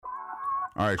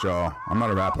All right, y'all. I'm not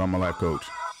a rapper. I'm a life coach.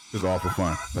 This is all for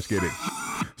fun. Let's get it.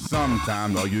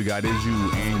 Sometimes all you got is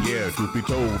you, and yeah, truth be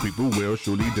told, people will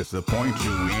surely disappoint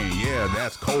you, and yeah,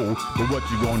 that's cold, but what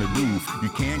you gonna do? You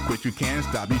can't quit, you can't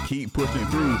stop, you keep pushing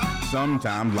through.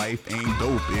 Sometimes life ain't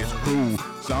dope, it's cruel.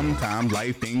 Sometimes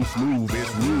life ain't smooth,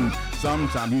 it's rude.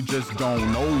 Sometimes you just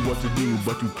don't know what to do,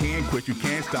 but you can't quit, you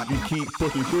can't stop, you keep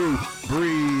pushing through.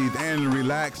 Breathe and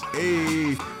relax,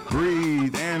 ayy.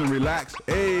 Breathe and relax,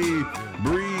 ayy.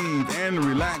 Breathe and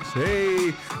relax,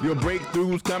 hey. Your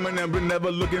breakthrough's coming and we're never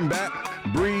looking back.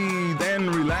 Breathe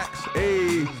and relax,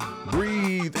 ayy.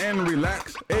 Breathe and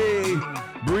relax,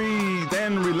 ayy. Breathe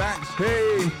and relax,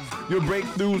 hey. Your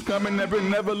breakthroughs coming and we're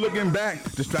never looking back.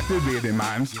 Distracted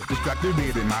minds, distracted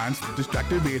minds,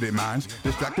 distracted minds,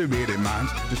 distracted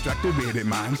minds, distracted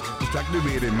minds,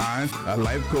 distracted minds. A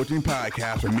life coaching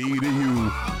podcast from me to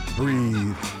you.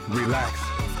 Breathe, relax.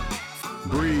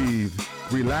 Breathe,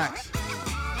 relax.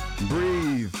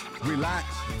 Breathe, relax.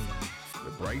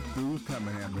 The breakthroughs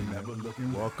coming and we're never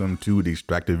looking. Welcome to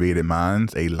Distractivated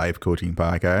Minds, a life coaching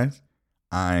podcast.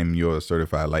 I'm your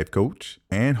certified life coach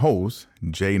and host,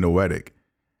 Jay Noetic.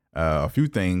 A few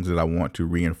things that I want to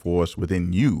reinforce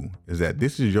within you is that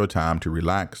this is your time to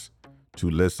relax, to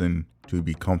listen, to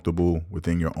be comfortable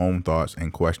within your own thoughts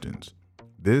and questions.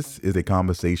 This is a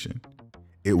conversation.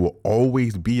 It will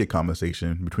always be a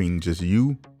conversation between just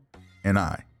you and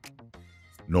I.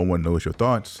 No one knows your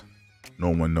thoughts, no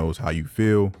one knows how you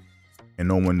feel, and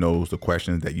no one knows the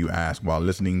questions that you ask while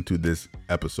listening to this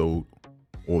episode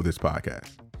or this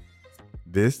podcast.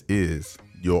 This is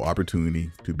your opportunity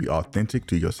to be authentic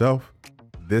to yourself.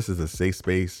 This is a safe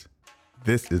space.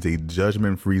 This is a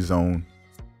judgment-free zone,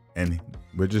 and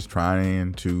we're just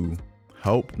trying to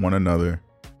help one another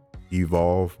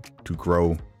evolve, to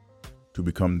grow, to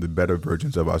become the better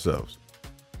versions of ourselves.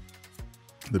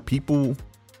 The people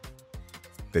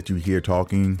that you hear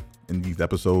talking in these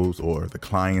episodes, or the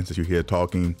clients that you hear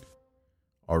talking,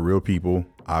 are real people,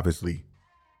 obviously,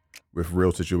 with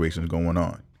real situations going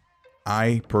on.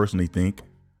 I personally think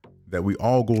that we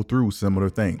all go through similar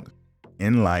things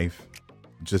in life,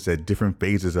 just at different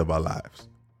phases of our lives.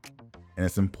 And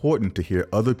it's important to hear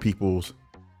other people's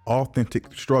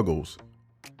authentic struggles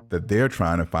that they're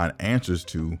trying to find answers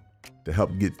to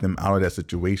help get them out of that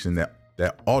situation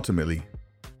that ultimately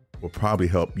will probably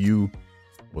help you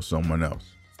or someone else.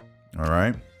 All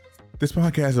right. This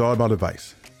podcast is all about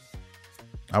advice.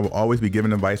 I will always be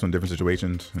giving advice on different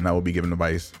situations, and I will be giving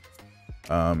advice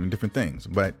in different things,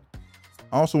 but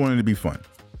I also wanted it to be fun.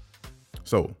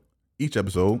 So each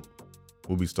episode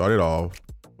will be started off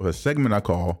with a segment I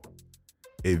call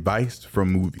Advice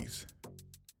from Movies.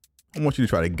 I want you to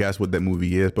try to guess what that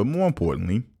movie is, but more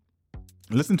importantly,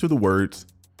 listen to the words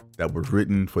that were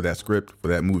written for that script, for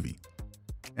that movie.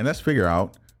 And let's figure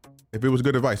out if it was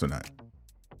good advice or not.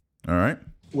 All right?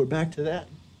 We're back to that.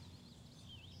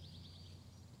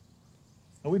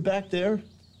 Are we back there?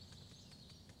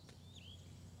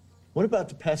 What about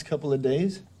the past couple of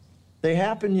days? They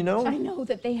happened, you know? I know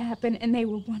that they happened and they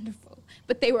were wonderful,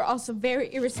 but they were also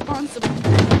very irresponsible.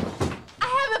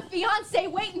 I have a fiance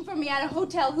waiting for me at a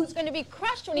hotel who's going to be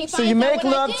crushed when he finds out So you make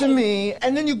what I love did. to me,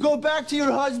 and then you go back to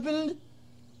your husband?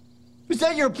 Was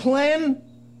that your plan?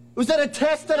 Was that a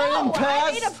test that I didn't pass?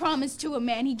 I made a promise to a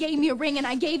man. He gave me a ring and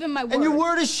I gave him my word. And your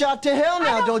word is shot to hell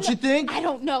now, don't you think? I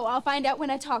don't know. I'll find out when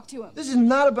I talk to him. This is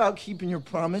not about keeping your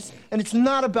promise, and it's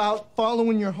not about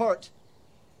following your heart.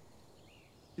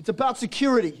 It's about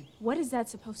security. What is that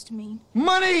supposed to mean?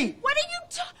 Money! What are you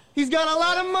talking? He's got a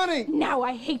lot of money. Now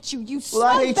I hate you, you Well,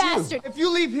 I slow hate bastard. you. If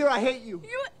you leave here, I hate you.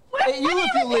 What hate you have if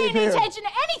you you ever leave paid here. attention to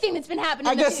anything that's been happening?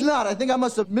 I in the guess city? not. I think I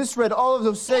must have misread all of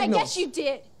those signals. I guess you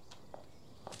did.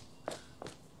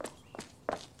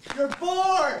 You're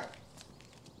bored!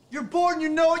 You're bored and you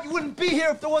know it. You wouldn't be here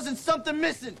if there wasn't something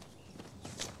missing.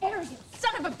 Arrogant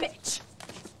son of a bitch.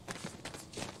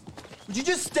 Would you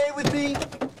just stay with me?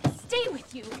 Stay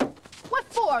with you. What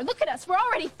for? Look at us. We're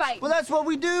already fighting. Well, that's what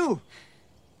we do.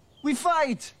 We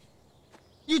fight.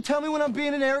 You tell me when I'm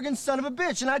being an arrogant son of a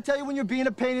bitch, and I tell you when you're being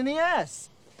a pain in the ass.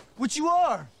 Which you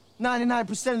are,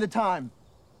 99% of the time.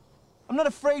 I'm not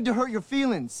afraid to hurt your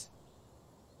feelings.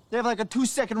 They have like a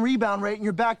 2-second rebound rate, and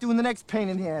you're back doing the next pain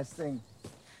in the ass thing.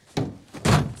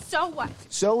 So what?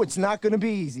 So it's not gonna be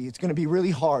easy. It's gonna be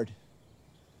really hard.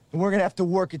 And we're gonna have to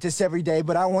work at this every day,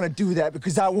 but I wanna do that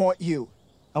because I want you.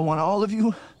 I want all of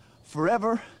you,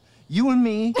 forever, you and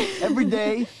me, every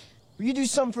day. Will you do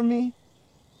something for me?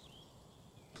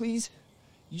 Please?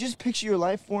 You just picture your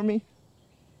life for me?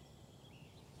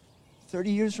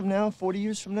 30 years from now, 40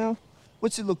 years from now?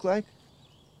 What's it look like?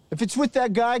 If it's with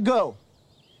that guy, go.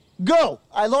 Go!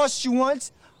 I lost you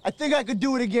once, I think I could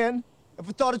do it again if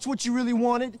I thought it's what you really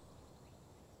wanted.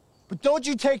 But don't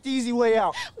you take the easy way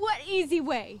out. What easy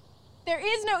way? There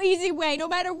is no easy way. No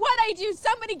matter what I do,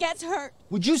 somebody gets hurt.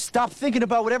 Would you stop thinking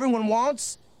about what everyone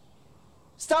wants?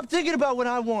 Stop thinking about what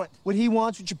I want, what he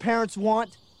wants, what your parents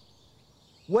want.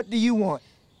 What do you want?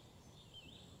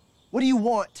 What do you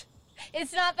want?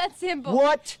 It's not that simple.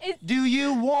 What do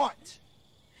you want?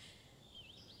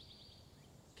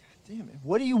 God damn it.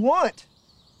 What do you want?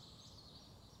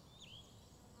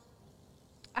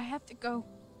 I have to go.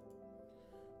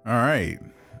 All right.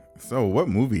 So what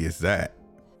movie is that?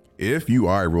 If you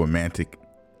are a romantic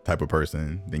type of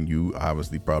person, then you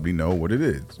obviously probably know what it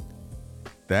is.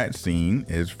 That scene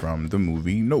is from the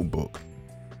movie Notebook.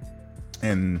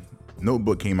 And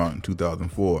Notebook came out in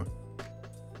 2004.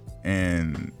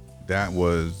 And that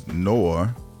was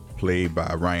Noah, played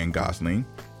by Ryan Gosling,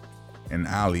 and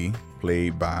Allie,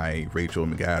 played by Rachel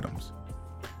McAdams.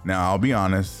 Now, I'll be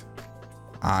honest,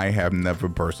 I have never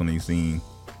personally seen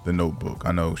The Notebook.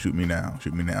 I know, shoot me now,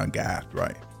 gasp,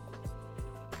 right?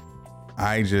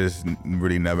 I just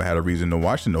really never had a reason to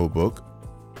watch The Notebook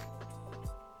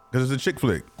because it's a chick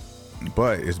flick,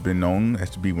 but it's been known as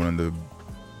to be one of the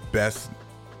best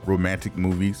romantic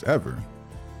movies ever.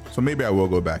 So maybe I will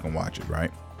go back and watch it,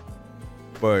 right?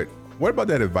 But what about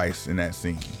that advice in that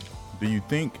scene? Do you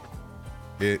think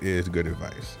it is good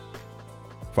advice?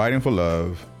 Fighting for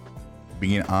love,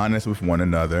 being honest with one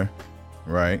another,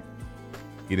 right?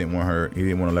 He didn't want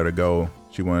to let her go.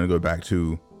 She wanted to go back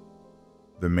to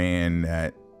the man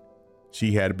that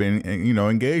she had been,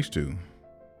 engaged to.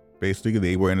 Basically,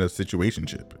 they were in a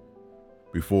situationship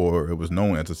before it was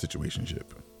known as a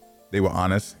situationship. They were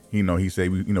honest. He said,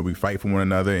 we fight for one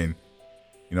another, and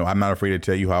I'm not afraid to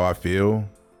tell you how I feel.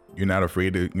 You're not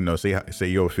afraid to, say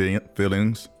your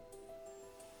feelings.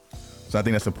 So I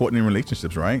think that's important in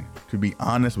relationships, right? To be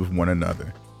honest with one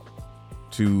another,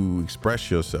 to express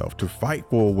yourself, to fight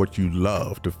for what you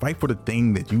love, to fight for the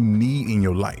thing that you need in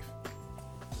your life.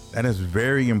 That is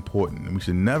very important, and we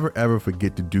should never ever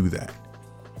forget to do that.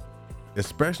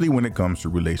 Especially when it comes to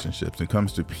relationships, it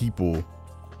comes to people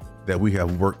that we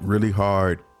have worked really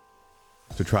hard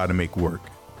to try to make work.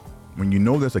 When you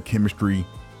know there's a chemistry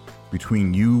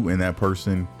between you and that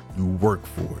person, you work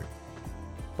for it.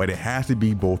 But it has to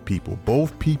be both people.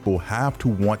 Both people have to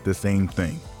want the same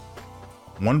thing.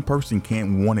 One person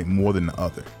can't want it more than the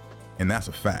other. And that's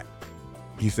a fact.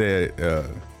 He said,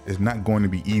 it's not going to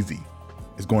be easy.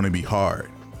 It's going to be hard.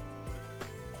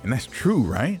 And that's true,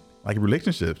 right? Like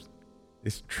relationships,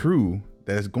 it's true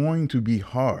that it's going to be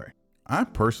hard. I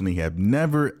personally have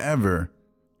never, ever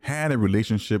had a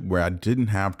relationship where I didn't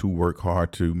have to work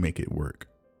hard to make it work.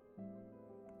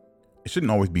 It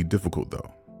shouldn't always be difficult,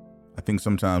 though. I think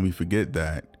sometimes we forget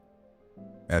that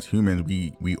as humans,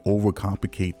 we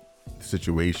overcomplicate the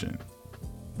situation.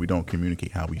 We don't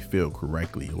communicate how we feel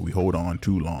correctly, or we hold on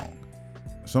too long.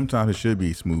 Sometimes it should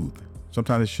be smooth.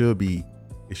 Sometimes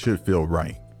it should feel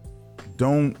right.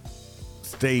 Don't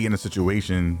stay in a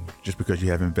situation just because you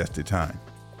have invested time,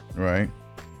 right?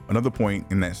 Another point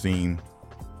in that scene,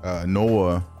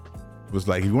 Noah was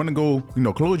like, if you want to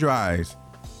go, close your eyes,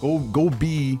 go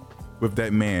be with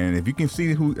that man. If you can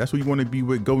see that's who you want to be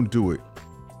with, go do it.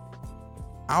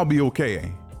 I'll be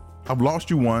okay. I've lost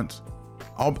you once.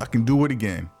 I can do it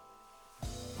again.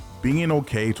 Being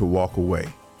okay to walk away.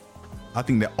 I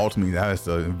think that ultimately that is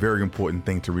a very important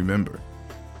thing to remember.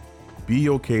 Be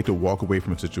okay to walk away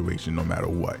from a situation no matter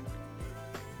what.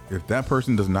 If that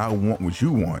person does not want what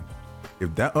you want,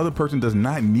 if that other person does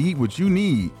not need what you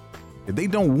need, if they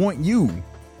don't want you,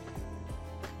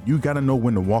 you got to know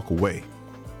when to walk away,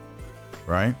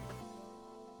 right?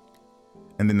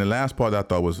 And then the last part that I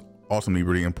thought was ultimately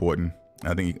really important,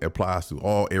 I think it applies to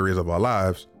all areas of our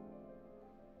lives.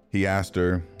 He asked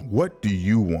her, what do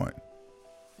you want?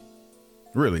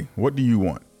 Really, what do you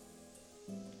want?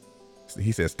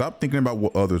 He said, stop thinking about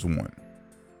what others want.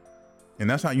 And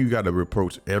that's how you got to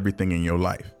approach everything in your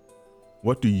life.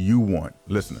 What do you want,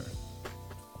 listener?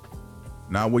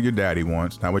 Not what your daddy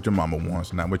wants, not what your mama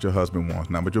wants, not what your husband wants,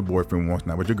 not what your boyfriend wants,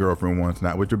 not what your girlfriend wants,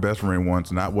 not what your best friend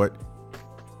wants, not what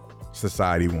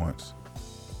society wants.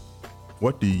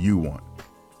 What do you want?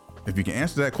 If you can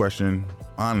answer that question,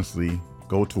 honestly,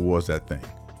 go towards that thing.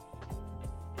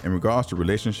 In regards to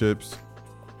relationships,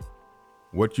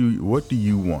 what do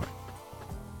you want?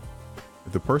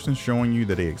 If the person's showing you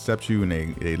that they accept you and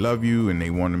they love you and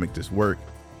they want to make this work,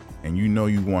 and you know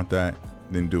you want that,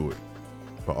 then do it.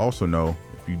 But also know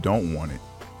if you don't want it,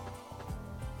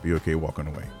 be okay walking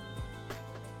away.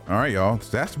 All right, y'all.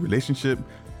 So that's relationship.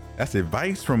 That's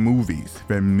advice from movies.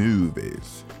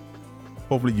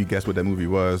 Hopefully you guessed what that movie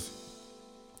was.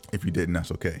 If you didn't,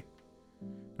 that's okay.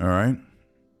 All right.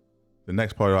 The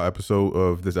next part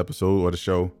of this episode or the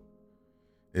show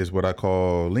is what I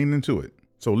call Lean Into It.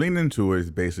 So Lean Into It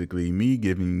is basically me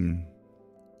giving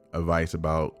advice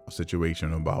about a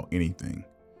situation, about anything.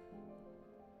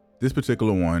 This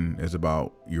particular one is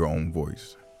about your own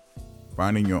voice,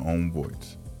 finding your own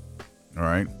voice. All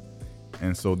right.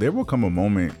 And so there will come a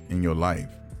moment in your life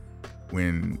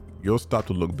when you'll stop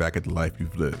to look back at the life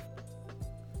you've lived.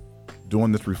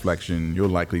 During this reflection, you'll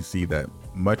likely see that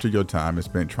much of your time is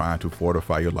spent trying to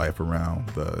fortify your life around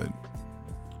the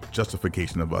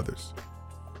justification of others.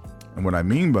 And what I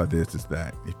mean by this is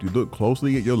that if you look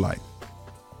closely at your life,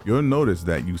 you'll notice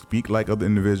that you speak like other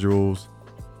individuals,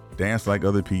 dance like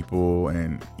other people,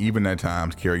 and even at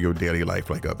times carry your daily life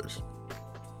like others.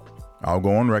 I'll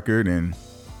go on record and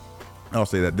I'll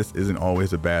say that this isn't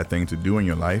always a bad thing to do in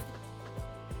your life,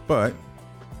 but,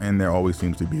 and there always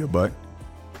seems to be a but,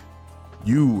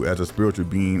 you as a spiritual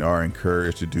being are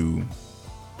encouraged to do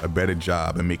a better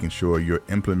job in making sure you're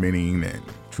implementing and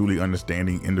truly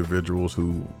understanding individuals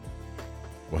who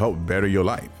will help better your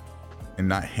life and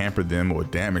not hamper them or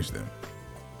damage them.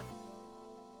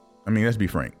 I mean, let's be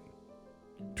frank.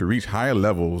 To reach higher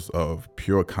levels of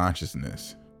pure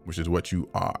consciousness, which is what you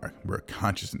are, we're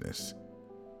consciousness,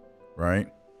 right?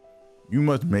 You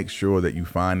must make sure that you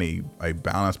find a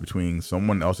balance between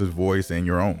someone else's voice and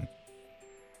your own.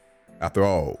 After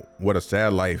all, what a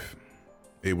sad life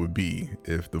it would be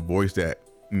if the voice that,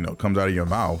 comes out of your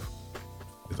mouth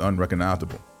is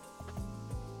unrecognizable.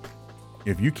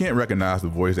 If you can't recognize the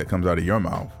voice that comes out of your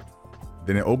mouth,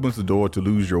 then it opens the door to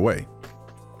lose your way,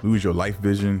 lose your life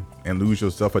vision, and lose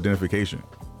your self-identification.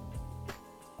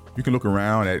 You can look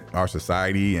around at our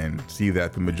society and see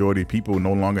that the majority of people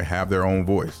no longer have their own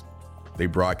voice. They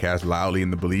broadcast loudly in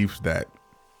the beliefs that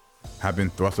have been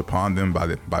thrust upon them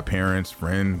by parents,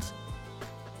 friends,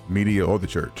 media, or the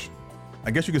church.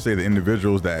 I guess you could say the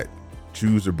individuals that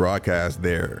choose to broadcast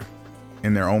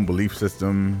in their own belief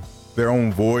system, their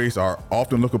own voice, are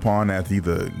often looked upon as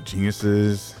either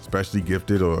geniuses, especially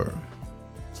gifted, or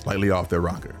slightly off their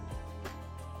rocker.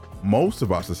 Most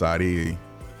of our society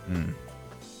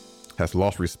has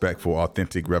lost respect for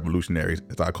authentic revolutionaries,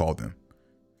 as I call them,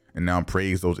 and now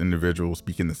praise those individuals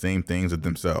speaking the same things as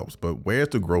themselves. But where's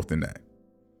the growth in that?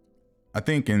 I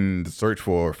think in the search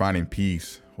for finding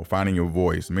peace or finding your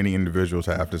voice, many individuals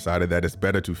have decided that it's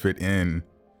better to fit in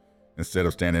instead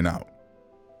of standing out.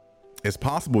 It's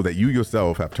possible that you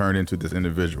yourself have turned into this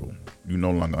individual you no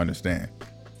longer understand.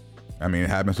 I mean, it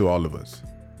happens to all of us.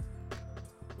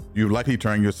 You've likely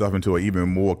turned yourself into an even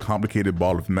more complicated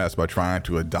ball of mess by trying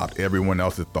to adopt everyone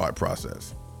else's thought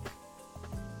process.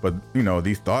 But,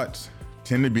 these thoughts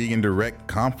tend to be in direct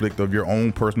conflict of your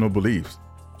own personal beliefs.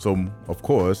 So, of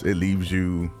course, it leaves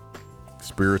you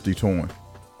spiritually torn.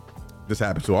 This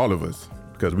happens to all of us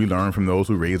because we learn from those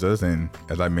who raise us. And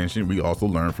as I mentioned, we also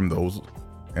learn from those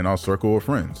in our circle of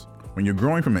friends. When you're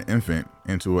growing from an infant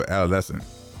into an adolescent,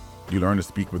 you learn to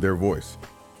speak with their voice.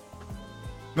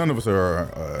 None of us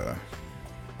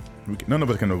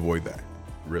can avoid that,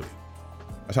 really.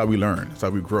 That's how we learn. That's how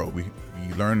we grow. We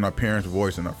learn our parents'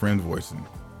 voice and our friends' voice, and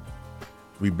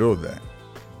we build that.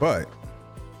 But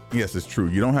yes, it's true.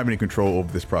 You don't have any control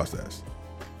over this process.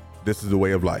 This is the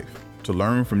way of life. To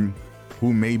learn from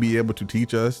who may be able to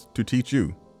teach us, to teach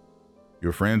you.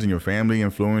 Your friends and your family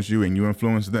influence you, and you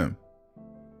influence them.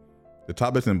 The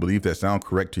topics and beliefs that sound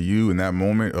correct to you in that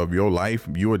moment of your life,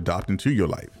 you adopt into your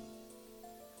life.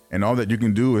 And all that you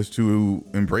can do is to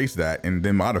embrace that and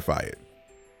then modify it.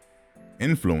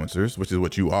 Influencers, which is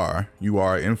what you are an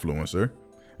influencer.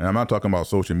 And I'm not talking about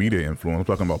social media influence, I'm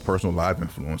talking about personal life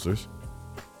influencers.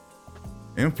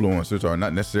 Influencers are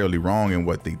not necessarily wrong in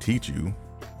what they teach you,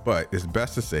 but it's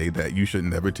best to say that you should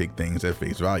never take things at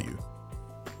face value.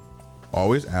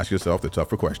 Always ask yourself the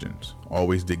tougher questions.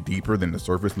 Always dig deeper than the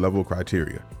surface level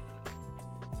criteria.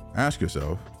 Ask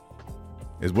yourself,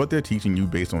 is what they're teaching you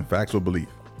based on facts or belief?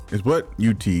 Is what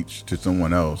you teach to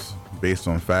someone else based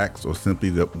on facts or simply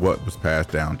what was passed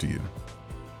down to you?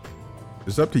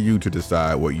 It's up to you to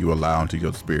decide what you allow into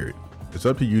your spirit. It's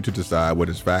up to you to decide what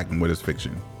is fact and what is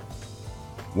fiction.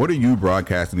 What are you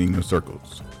broadcasting in your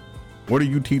circles? What are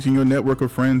you teaching your network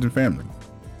of friends and family?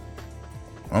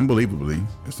 Unbelievably,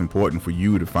 it's important for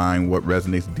you to find what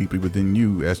resonates deeply within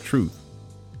you as truth,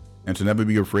 and to never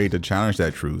be afraid to challenge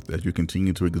that truth as you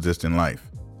continue to exist in life.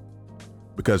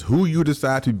 Because who you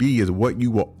decide to be is what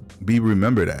you will be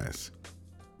remembered as.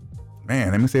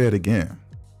 Man, let me say that again.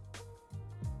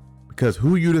 Because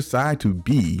who you decide to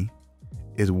be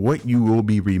is what you will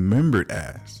be remembered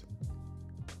as.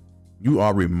 You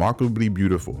are remarkably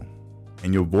beautiful.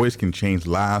 and your voice can change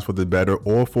lives for the better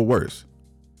or for worse.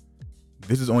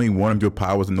 This is only one of your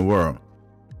powers in the world.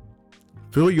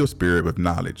 Fill your spirit with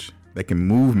knowledge that can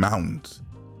move mountains.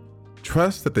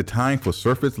 Trust that the time for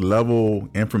surface level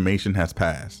information has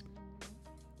passed.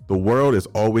 The world is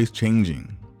always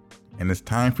changing, and it's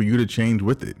time for you to change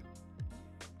with it.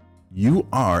 You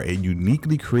are a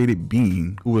uniquely created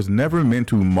being who was never meant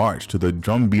to march to the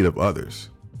drumbeat of others.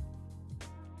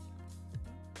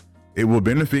 It will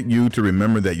benefit you to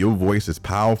remember that your voice is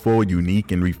powerful,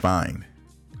 unique, and refined.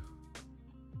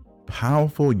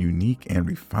 Powerful, unique, and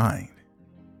refined.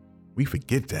 We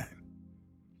forget that.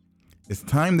 It's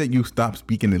time that you stop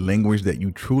speaking a language that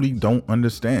you truly don't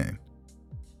understand.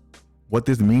 What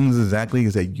this means exactly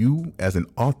is that you, as an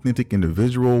authentic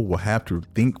individual, will have to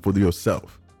think for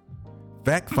yourself,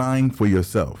 fact find for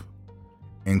yourself,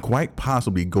 and quite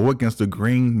possibly go against the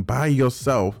grain by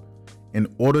yourself in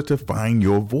order to find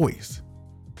your voice,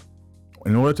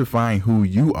 in order to find who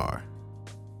you are.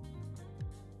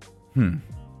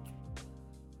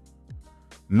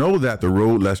 Know that the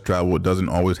road less traveled doesn't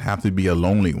always have to be a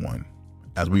lonely one,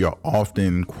 as we are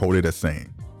often quoted as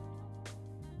saying.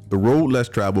 The road less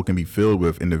traveled can be filled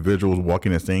with individuals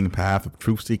walking the same path of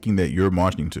truth seeking that you're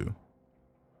marching to.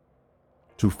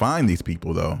 To find these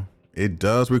people, though, it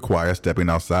does require stepping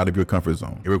outside of your comfort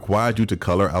zone. It requires you to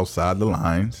color outside the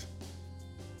lines,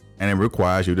 and it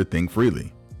requires you to think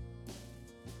freely.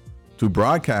 To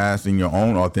broadcast in your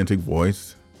own authentic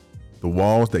voice, the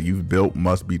walls that you've built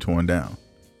must be torn down.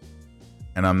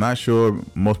 And I'm not sure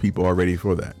most people are ready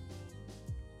for that.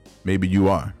 Maybe you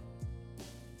are.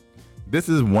 This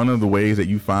is one of the ways that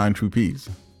you find true peace,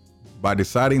 by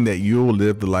deciding that you'll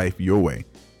live the life your way,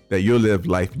 that you'll live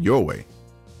life your way.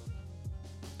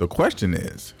 The question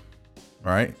is,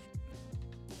 right?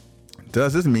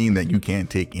 Does this mean that you can't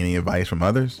take any advice from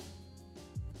others?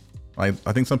 I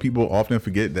think some people often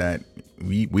forget that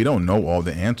we don't know all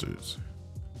the answers,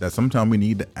 that sometimes we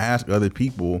need to ask other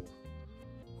people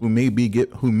who may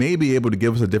be able to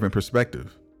give us a different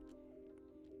perspective.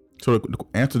 So the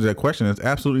answer to that question is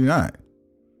absolutely not.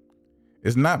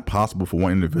 It's not possible for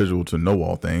one individual to know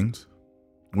all things.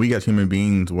 We as human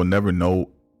beings will never know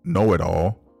it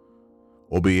all,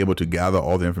 or be able to gather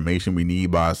all the information we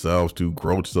need by ourselves to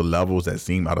grow to the levels that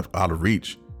seem out of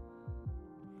reach.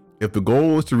 If the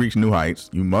goal is to reach new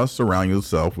heights, you must surround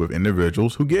yourself with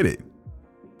individuals who get it,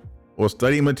 or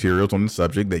study materials on the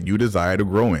subject that you desire to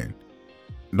grow in.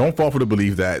 Don't fall for the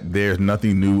belief that there's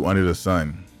nothing new under the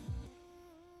sun,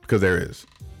 because there is.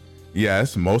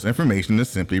 Yes, most information is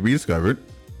simply rediscovered,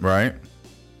 right?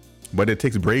 But it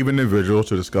takes brave individuals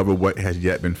to discover what has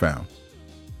yet been found.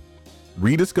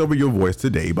 Rediscover your voice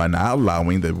today by not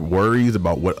allowing the worries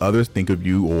about what others think of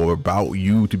you or about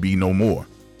you to be no more.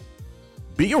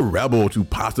 Be a rebel to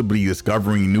possibly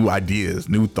discovering new ideas,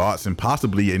 new thoughts, and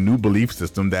possibly a new belief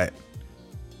system that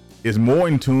is more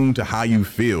in tune to how you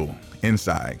feel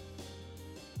inside.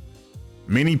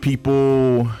 Many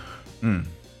people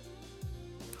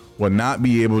will not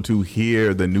be able to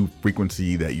hear the new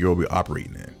frequency that you'll be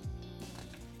operating in.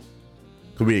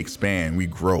 So we expand, we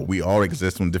grow, we all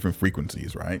exist on different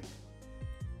frequencies, right?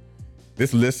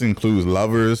 This list includes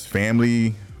lovers,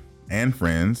 family, and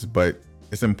friends, but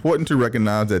it's important to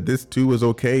recognize that this too is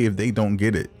okay if they don't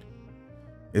get it.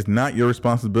 It's not your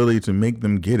responsibility to make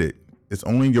them get it. It's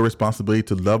only your responsibility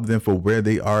to love them for where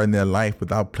they are in their life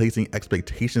without placing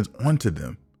expectations onto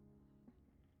them.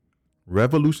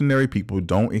 Revolutionary people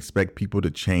don't expect people to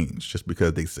change just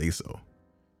because they say so.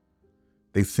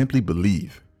 They simply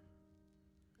believe.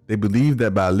 They believe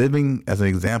that by living as an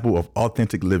example of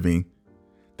authentic living,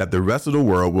 that the rest of the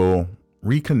world will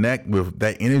reconnect with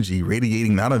that energy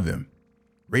radiating out of them,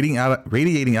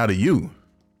 radiating out of you.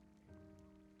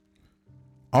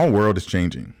 Our world is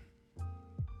changing,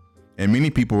 and many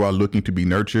people are looking to be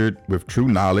nurtured with true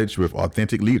knowledge with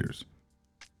authentic leaders.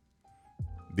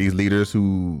 These leaders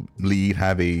who lead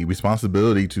have a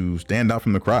responsibility to stand out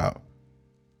from the crowd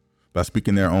by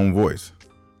speaking their own voice.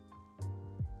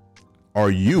 Are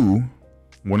you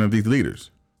one of these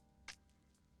leaders?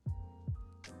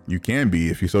 You can be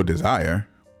if you so desire.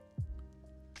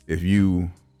 If you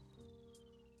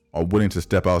are willing to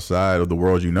step outside of the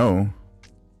world you know.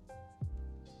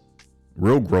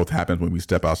 Real growth happens when we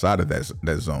step outside of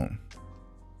that zone.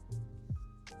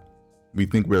 We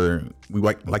think we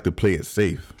like to play it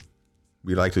safe.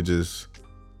 We like to just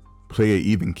play an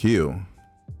even keel.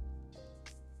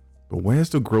 But where's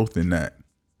the growth in that?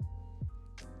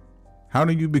 How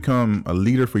do you become a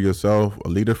leader for yourself, a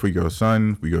leader for your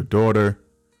son, for your daughter,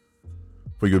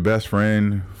 for your best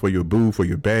friend, for your boo, for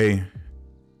your bae?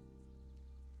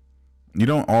 You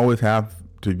don't always have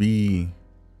to be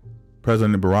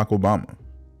President Barack Obama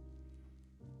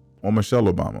or Michelle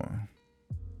Obama.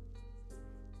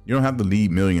 You don't have to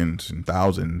lead millions and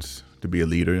thousands to be a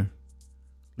leader.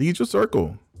 Lead your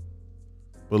circle,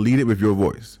 but lead it with your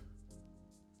voice.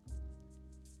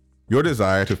 Your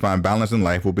desire to find balance in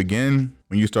life will begin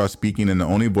when you start speaking in the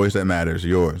only voice that matters,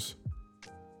 yours.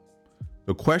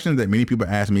 The question that many people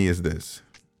ask me is this: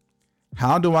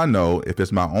 how do I know if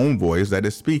it's my own voice that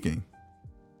is speaking?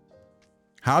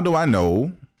 How do I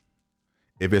know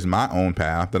if it's my own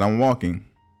path that I'm walking?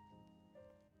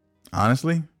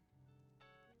 Honestly,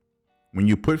 when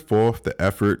you put forth the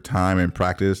effort, time, and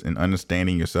practice in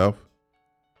understanding yourself,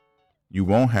 you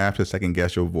won't have to second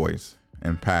guess your voice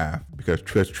and path, because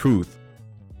truth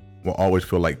will always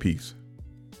feel like peace.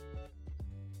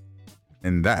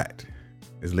 And that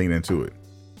is lean into it.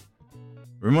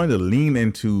 Remember to lean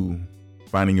into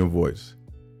finding your voice.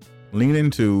 Lean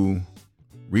into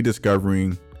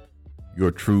rediscovering your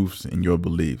truths and your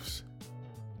beliefs.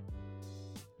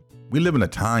 We live in a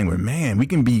time where, man, we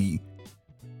can be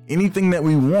anything that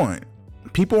we want.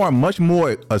 People are much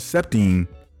more accepting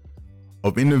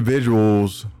of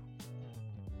individuals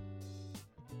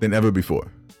than ever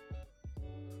before.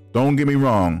 Don't get me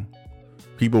wrong,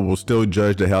 people will still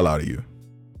judge the hell out of you.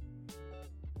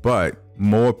 But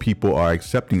more people are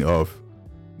accepting of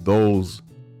those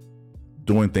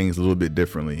doing things a little bit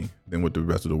differently than what the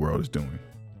rest of the world is doing.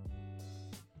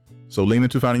 So lean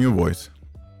into finding your voice.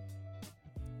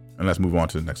 And let's move on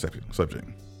to the next subject.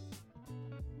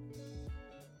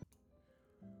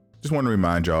 Just want to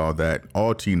remind y'all that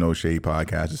All Tea No Shade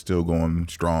podcast is still going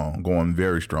strong, going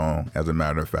very strong, as a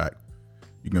matter of fact.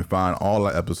 You can find all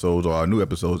our episodes or our new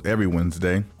episodes every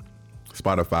Wednesday.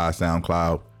 Spotify,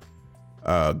 SoundCloud,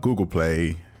 Google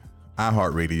Play,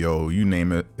 iHeartRadio, you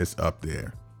name it, it's up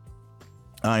there.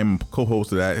 I'm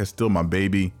co-host of that. It's still my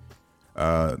baby.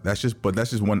 That's just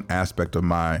one aspect of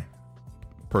my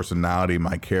personality,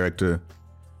 my character,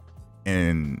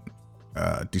 and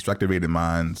Destructivated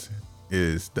Minds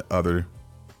is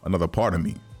another part of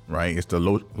me, right? It's the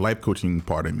life coaching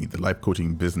part of me, the life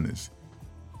coaching business,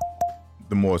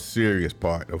 the more serious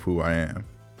part of who I am.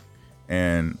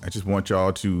 And I just want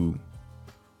y'all to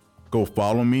go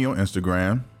follow me on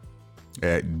Instagram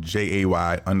at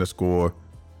JAY_NOETIC,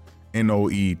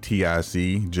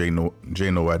 J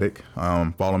Noetic.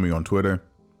 Follow me on Twitter,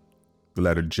 the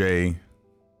letter J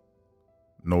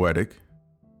Noetic,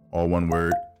 all one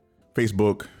word.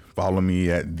 Facebook, follow me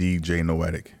at the J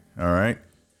Noetic. All right.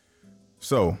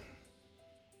 So,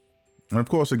 and of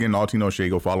course, again, All Tea No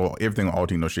Shade. Go follow everything on All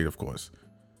Tea No Shade, of course.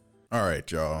 All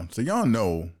right, y'all. So y'all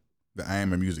know that I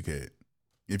am a music head.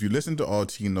 If you listen to All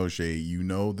Tea No Shade, you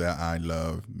know that I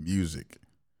love music.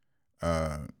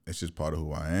 It's just part of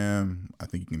who I am. I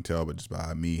think you can tell, but just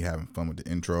by me having fun with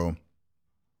the intro,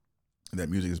 that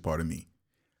music is part of me.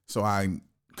 So I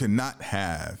could not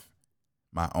have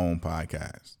my own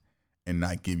podcast and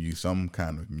not give you some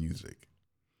kind of music.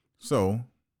 So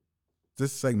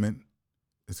this segment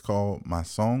is called My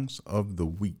Songs of the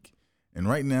Week. And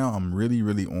right now I'm really,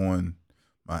 really on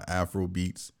my Afro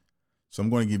beats. So I'm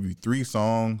going to give you 3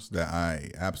 songs that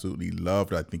I absolutely love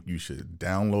that I think you should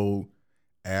download,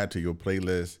 add to your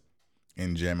playlist,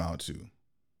 and jam out to.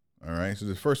 All right. So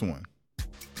the first one.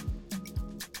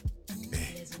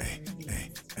 Hey.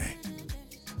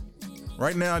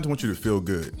 Right now, I just want you to feel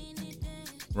good.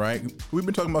 Right? We've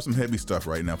been talking about some heavy stuff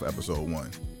right now for episode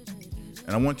 1.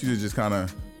 And I want you to just kind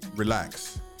of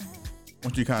relax. I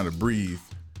want you to kind of breathe.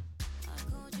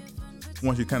 I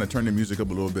want you to kind of turn the music up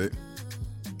a little bit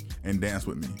and dance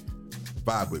with me,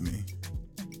 vibe with me,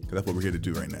 because that's what we're here to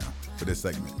do right now for this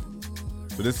segment.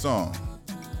 So this song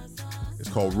is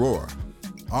called Roar,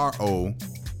 R-O-R-A.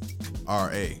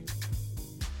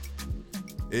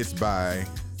 It's by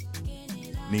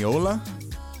Niniola,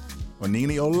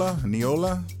 Niniola,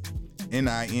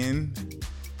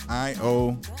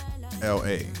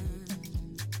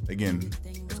 Again,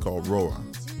 it's called Roar,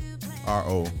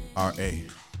 R-O-R-A.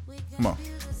 Come on.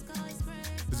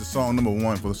 This is song number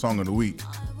 1 for the song of the week.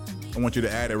 I want you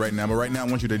to add it right now, but right now I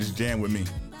want you to just jam with me.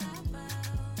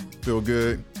 Feel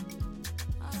good.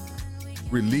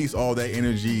 Release all that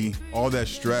energy, all that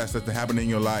stress that's happening in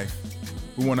your life.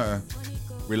 We want to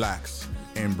relax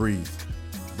and breathe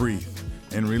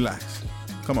and relax.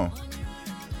 Come on.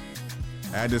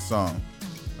 Add this song.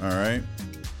 All right.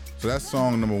 So that's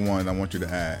song number 1 I want you to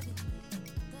add.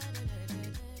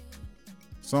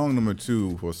 Song number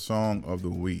 2 for song of the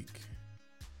week.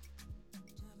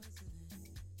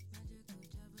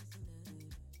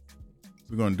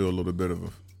 We're going to do a little bit of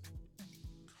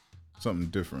something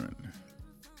different.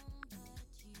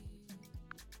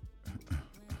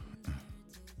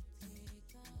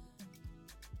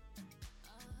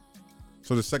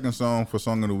 So the second song for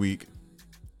Song of the Week,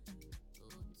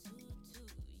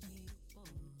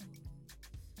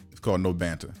 it's called No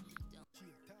Banter.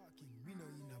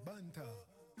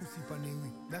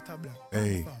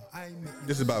 Hey,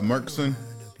 this is about Merckson.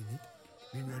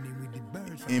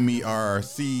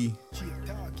 MERCSTON.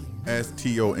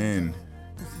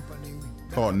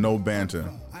 Called No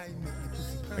Banter.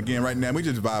 Again, right now we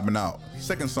just vibing out.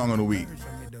 Second song of the week.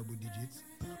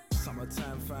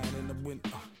 Summertime fine in the winter.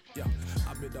 Yeah,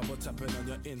 I'll be double tapping on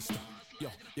your Insta. Yo,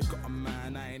 you got a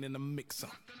man, I ain't in the mixer.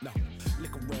 No,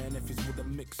 lick around if it's with a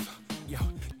mixer. Yeah,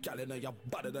 gal, you know you're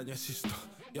better than your sister.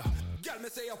 Yeah, gal, me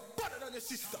say you're better than your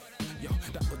sister. Yo,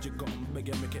 that what you got, make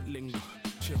it linger.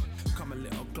 Chill, come a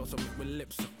little closer, make my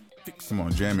lips up. Come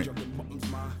on, jam it.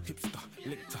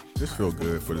 This feel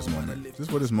good for this moment. This is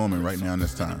for this moment right now in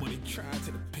this time.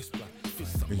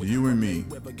 It's you and me.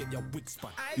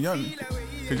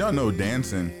 Cause y'all know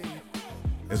dancing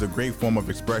is a great form of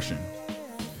expression.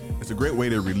 It's a great way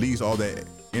to release all that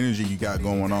energy you got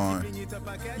going on. You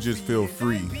just feel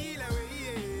free.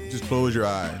 Just close your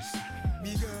eyes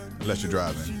unless you're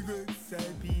driving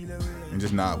and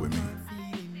just nod with me.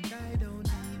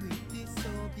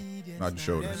 Nod your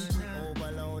shoulders.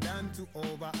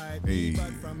 Hey.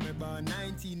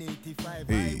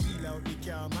 Hey.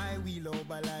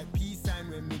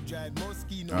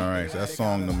 All right, so that's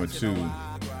song number 2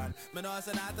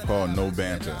 called No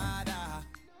Banter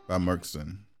by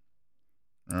Merckson.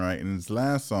 All right, and his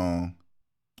last song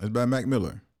is by Mac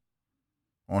Miller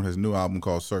on his new album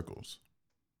called Circles.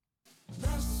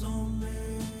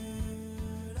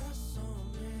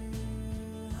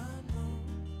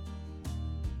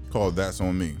 Called That's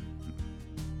On Me.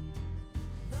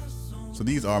 So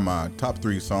these are my top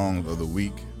 3 songs of the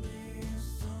week.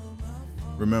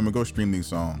 Remember, go stream these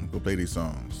songs. Go play these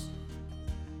songs.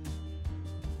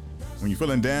 When you're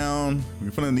feeling down, when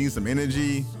you're feeling need some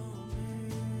energy,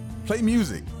 play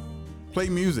music. Play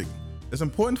music. It's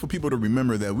important for people to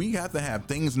remember that we have to have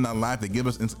things in our life that give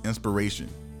us inspiration.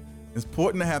 It's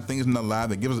important to have things in our life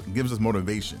that gives us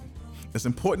motivation. It's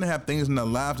important to have things in our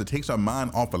lives that takes our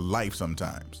mind off of life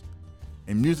sometimes.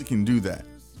 And music can do that.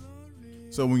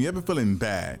 So when you're ever feeling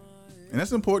bad, and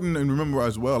that's important to remember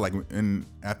as well, like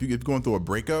if you're going through a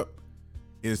breakup,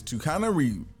 is to kind of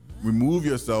remove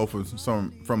yourself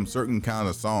from certain kind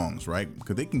of songs, right?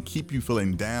 Because they can keep you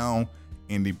feeling down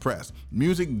and depressed.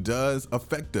 Music does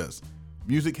affect us.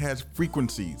 Music has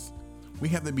frequencies. We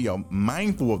have to be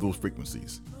mindful of those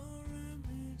frequencies.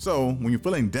 So when you're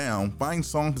feeling down, find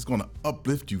songs that's going to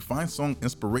uplift you. Find song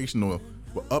inspirational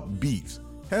or upbeats.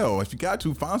 Hell, if you got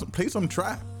to, play some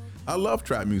trap. I love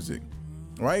trap music,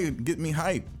 right? Get me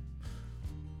hype.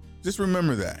 Just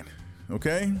remember that,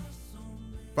 okay?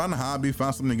 Find a hobby,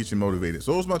 find something to get you motivated.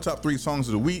 So those are my top 3 songs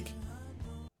of the week.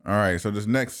 All right, so this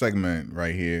next segment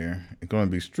right here is going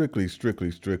to be strictly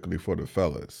for the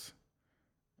fellas.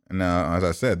 And now, as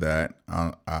I said that,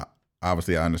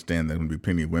 obviously I understand that there's going to be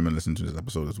plenty of women listening to this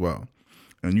episode as well.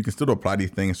 And you can still apply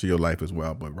these things to your life as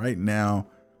well. But right now,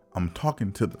 I'm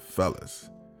talking to the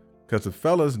fellas. Because the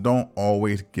fellas don't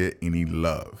always get any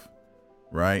love,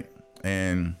 right?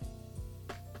 And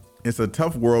it's a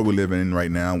tough world we live in right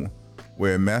now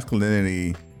where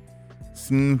masculinity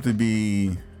seems to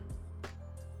be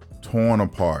torn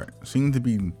apart, seems to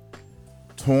be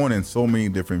torn in so many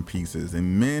different pieces.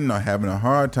 And men are having a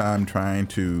hard time trying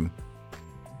to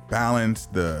balance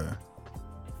the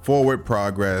forward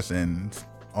progress and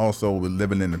also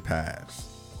living in the past.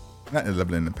 Not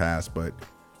living in the past, but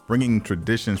bringing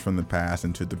traditions from the past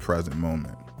into the present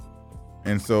moment.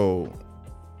 And so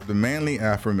the manly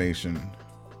affirmation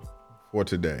for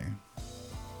today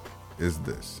is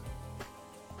this: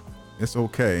 it's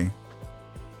okay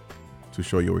to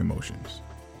show your emotions.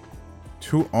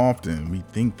 Too often we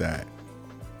think that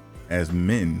as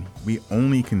men, we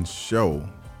only can show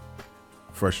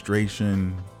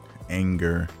frustration,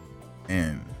 anger,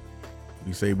 and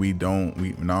we say we aren't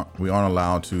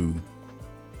allowed to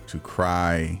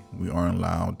cry, we aren't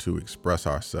allowed to express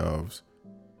ourselves,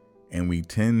 and we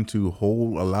tend to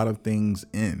hold a lot of things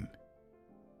in.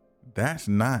 That's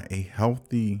not a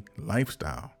healthy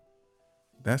lifestyle.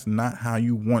 That's not how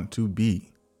you want to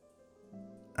be.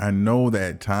 I know that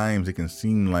at times it can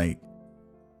seem like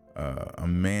a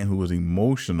man who is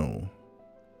emotional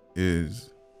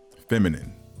is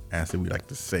feminine, as we like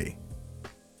to say.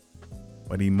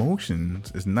 But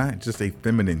emotions is not just a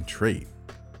feminine trait.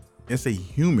 It's a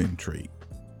human trait.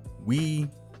 We,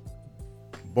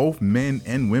 both men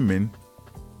and women,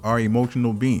 are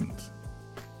emotional beings.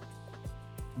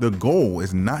 The goal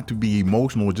is not to be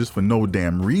emotional just for no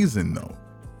damn reason, though.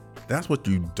 That's what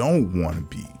you don't want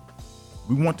to be.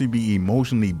 We want to be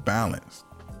emotionally balanced.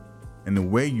 And the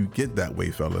way you get that way,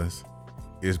 fellas,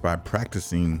 is by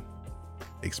practicing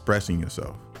expressing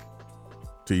yourself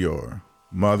to your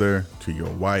mother, to your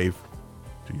wife,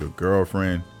 to your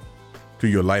girlfriend, to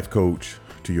your life coach,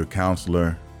 to your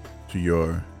counselor, to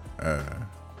your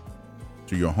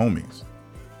homies.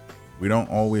 We don't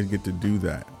always get to do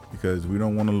that because we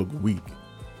don't want to look weak.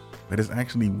 But it's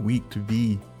actually weak to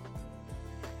be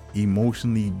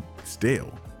emotionally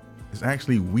stale. It's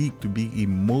actually weak to be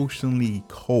emotionally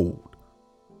cold.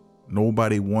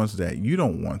 Nobody wants that. You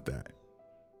don't want that.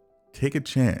 Take a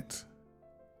chance.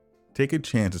 Take a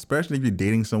chance, especially if you're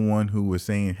dating someone who is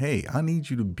saying, hey, I need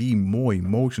you to be more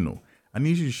emotional. I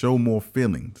need you to show more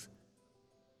feelings.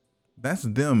 That's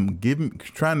them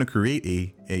trying to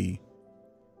create a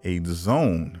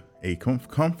zone, a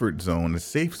comfort zone, a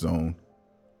safe zone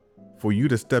for you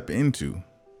to step into.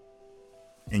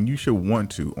 And you should want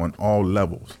to on all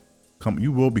levels.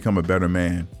 You will become a better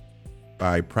man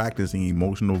by practicing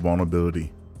emotional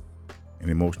vulnerability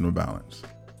and emotional balance.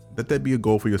 Let that be a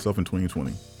goal for yourself in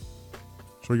 2020.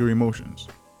 Show your emotions.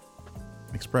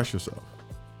 Express yourself.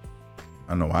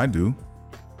 I know I do.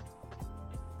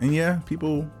 And yeah,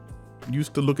 people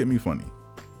used to look at me funny.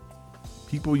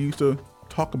 People used to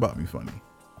talk about me funny.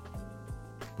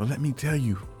 But let me tell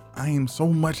you, I am so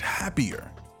much happier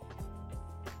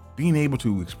being able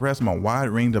to express my wide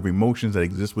range of emotions that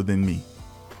exist within me.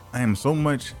 I am so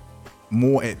much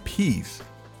more at peace,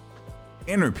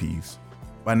 inner peace,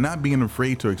 by not being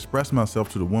afraid to express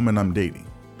myself to the woman I'm dating,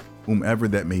 whomever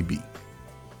that may be.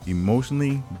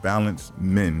 Emotionally balanced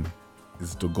men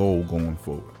is the goal going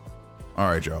forward. All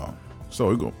right, y'all. So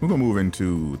we're gonna move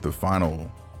into the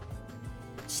final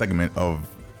segment of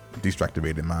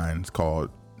Destructivated Minds called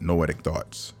Noetic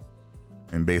Thoughts.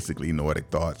 And basically, Noetic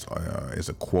Thoughts is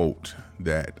a quote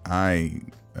that I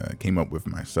came up with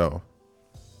myself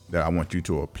that I want you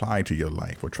to apply to your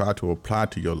life, or try to apply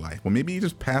to your life. Or maybe you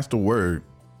just pass the word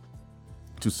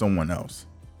to someone else.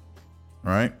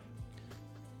 All right.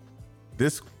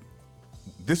 This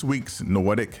week's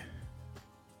Noetic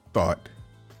thought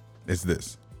is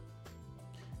this: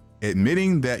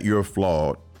 admitting that you're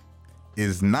flawed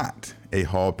is not a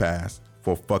hall pass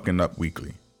for fucking up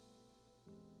weekly.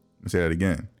 Let me say that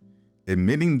again.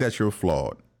 Admitting that you're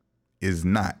flawed is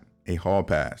not a hall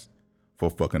pass for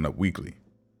fucking up weekly.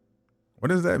 What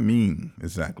does that mean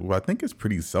exactly? Well, I think it's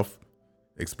pretty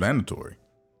self-explanatory.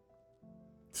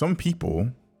 Some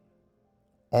people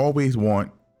always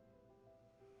want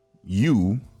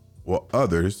you or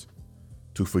others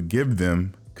to forgive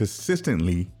them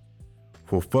consistently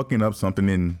for fucking up something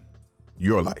in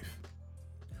your life,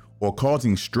 or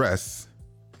causing stress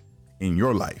in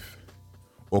your life,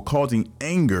 or causing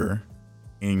anger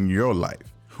in your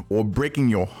life, or breaking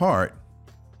your heart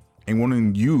and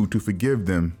wanting you to forgive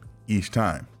them each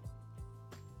time.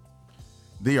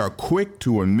 They are quick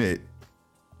to admit,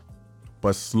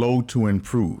 but slow to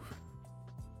improve.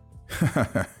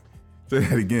 Say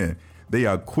that again. They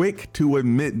are quick to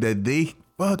admit that they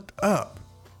fucked up,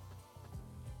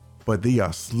 but they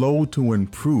are slow to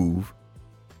improve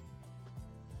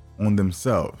on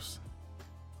themselves.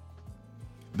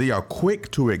 They are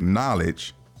quick to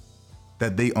acknowledge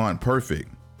that they aren't perfect,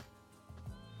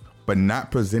 but not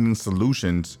presenting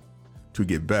solutions to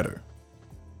get better.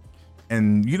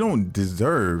 And you don't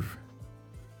deserve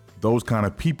those kind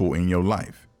of people in your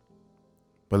life.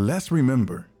 But let's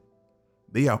remember,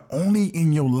 they are only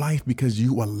in your life because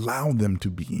you allow them to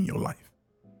be in your life.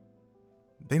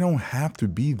 They don't have to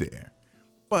be there.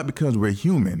 But because we're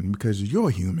human, because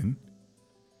you're human,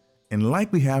 and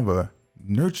likely have a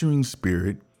nurturing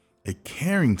spirit, a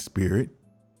caring spirit,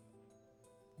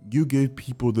 you give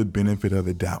people the benefit of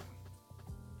the doubt.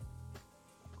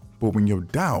 But when your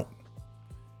doubt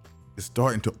is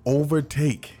starting to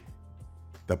overtake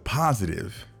the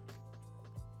positive,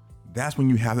 that's when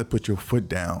you have to put your foot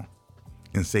down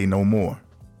and say no more.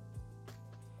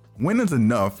 When is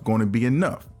enough going to be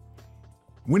enough?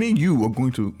 When are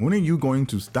you going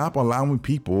to stop allowing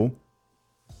people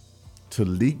to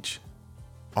leech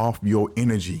off your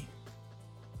energy?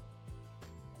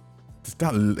 To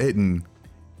stop letting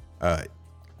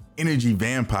energy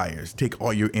vampires take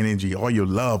all your energy, all your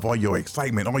love, all your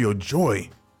excitement, all your joy.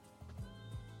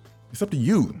 It's up to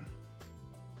you.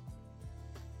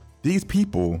 These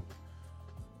people,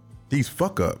 these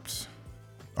fuck ups,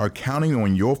 are counting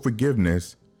on your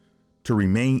forgiveness to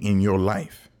remain in your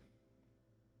life.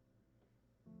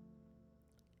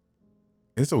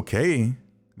 It's okay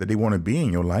that they want to be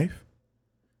in your life,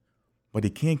 but they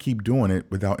can't keep doing it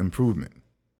without improvement.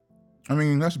 I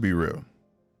mean, let's be real.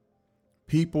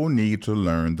 People need to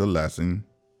learn the lesson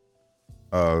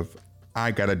of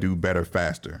I gotta do better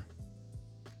faster.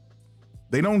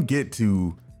 They don't get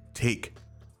to take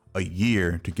a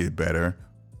year to get better,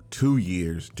 2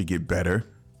 years to get better,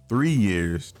 3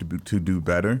 years to do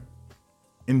better.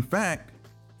 In fact,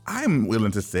 I'm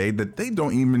willing to say that they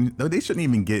shouldn't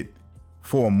even get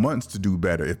 4 months to do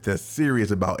better if they're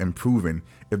serious about improving,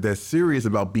 if they're serious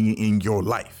about being in your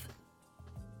life.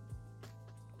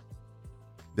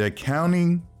 They're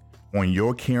counting on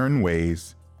your caring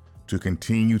ways to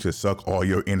continue to suck all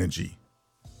your energy.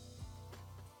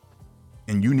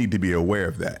 And you need to be aware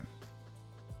of that.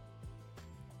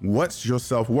 What's your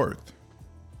self-worth?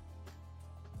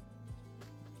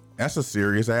 That's a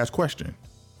serious ass question.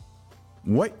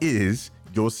 What is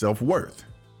your self-worth?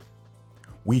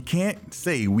 We can't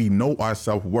say we know our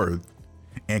self-worth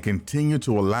and continue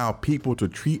to allow people to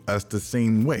treat us the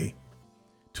same way,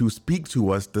 to speak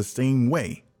to us the same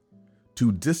way,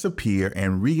 to disappear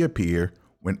and reappear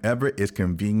whenever it's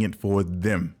convenient for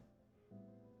them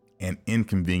and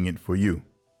inconvenient for you.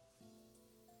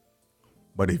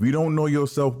 But if you don't know your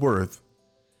self-worth,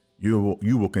 you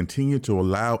will continue to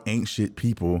allow ain't shit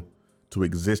people to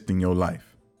exist in your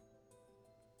life.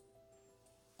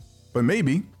 But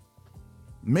maybe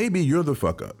you're the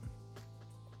fuck up.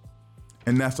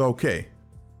 And that's okay.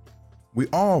 We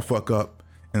all fuck up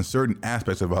in certain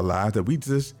aspects of our lives that we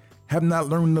just have not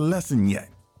learned the lesson yet.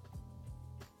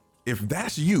 If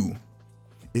that's you,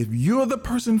 if you're the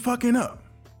person fucking up,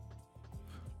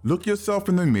 look yourself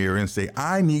in the mirror and say,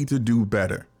 I need to do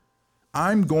better.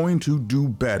 I'm going to do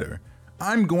better.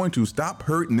 I'm going to stop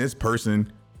hurting this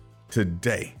person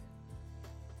today.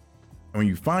 And when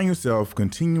you find yourself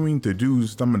continuing to do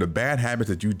some of the bad habits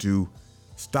that you do,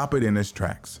 stop it in its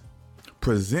tracks.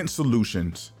 Present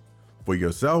solutions for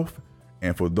yourself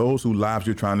and for those whose lives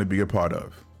you're trying to be a part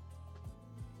of.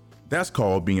 That's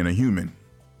called being a human.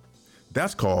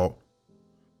 That's called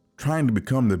trying to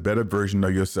become the better version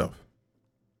of yourself.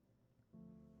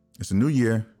 It's a new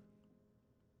year.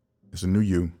 It's a new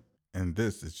you. And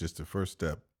this is just the first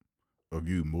step of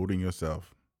you molding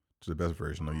yourself to the best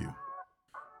version of you.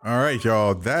 All right,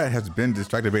 y'all. That has been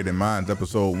Distractivated Minds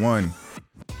episode 1.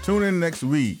 Tune in next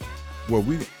week where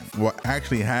we will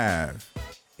actually have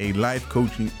a life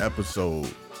coaching episode,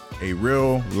 a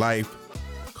real life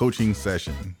coaching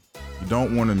session. You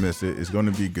don't want to miss it. It's going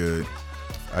to be good.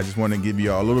 I just want to give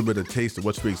y'all a little bit of taste of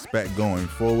what to expect going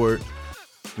forward.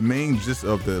 The main gist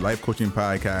of the life coaching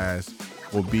podcast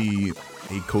will be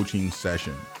a coaching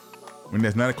session. When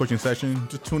there's not a coaching session,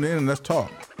 just tune in and let's talk.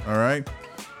 All right.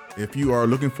 If you are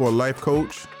looking for a life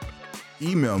coach,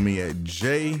 email me at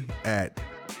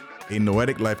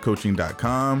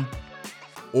j@anoeticlifecoaching.com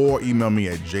or email me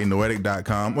at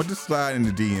jnoetic.com or just slide in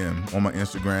the DM on my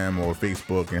Instagram or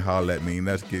Facebook and holler at me.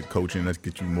 Let's get coaching. Let's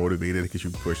get you motivated. Let's get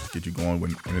you pushed. Let's get you going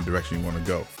in the direction you want to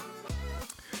go.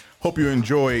 Hope you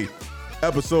enjoyed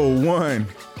episode 1.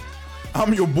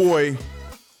 I'm your boy,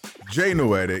 Jay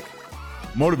Noetic,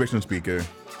 motivational speaker,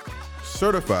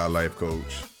 certified life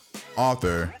coach,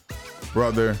 author,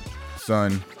 brother,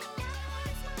 son,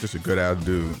 just a good ass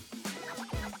dude.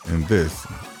 And this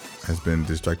has been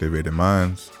Distractivated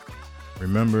Minds.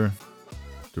 Remember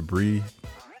to breathe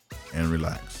and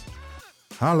relax.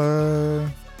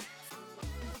 Holla.